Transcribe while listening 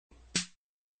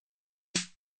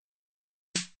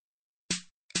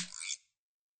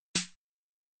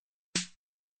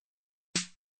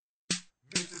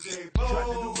Trying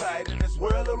to do right in this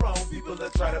world of wrong. People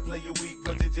that try to play you weak,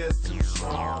 but you're just too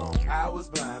strong. I was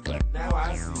blind, but now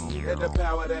I see that the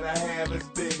power that I have is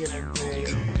bigger than me.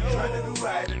 Trying to do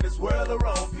right in this world of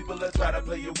wrong. People that try to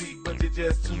play you weak, but you're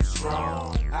just too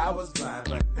strong. I was blind,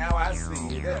 but now I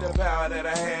see that the power that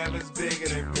I have is bigger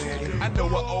than me. I know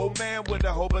an old man with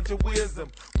a whole bunch of wisdom.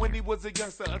 When he was a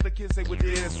youngster, other kids say we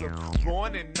did some.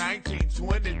 Born in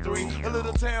 1923, a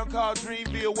little town called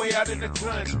Dreamville, way out in the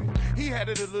country. He had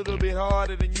it a little bit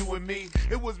harder than you and me.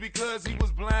 It was because he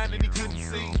was blind and he couldn't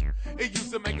see. It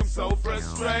used to make him so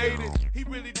frustrated. He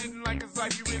really didn't like his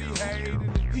life, he really hated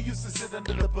it. He used to sit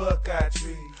under the buckeye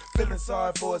tree, feeling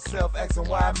sorry for himself, asking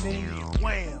why me.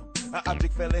 Wham! An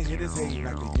object fell and hit his head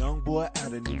like a young boy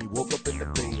out, and then he woke up in the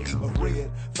bed. A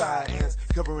red fire ants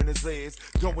covering his legs.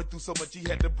 Going through so much he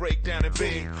had to break down in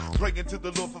bed. Praying to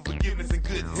the Lord for forgiveness and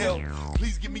good health.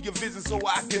 Please give me your vision so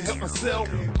I can help myself.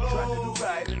 Trying to do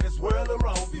right in this world of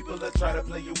wrong. People that try to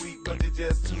play you weak, but they're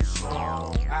just too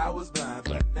strong. I was blind,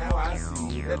 but now I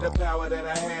see that the power that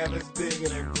I have is bigger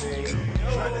than me.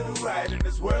 Trying to do right in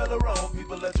this world of wrong.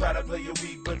 People that try to play you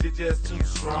weak, but they're just too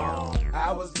strong.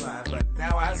 I was blind, but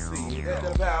now I see that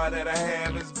the power that I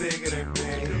have is bigger than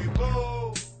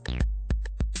me.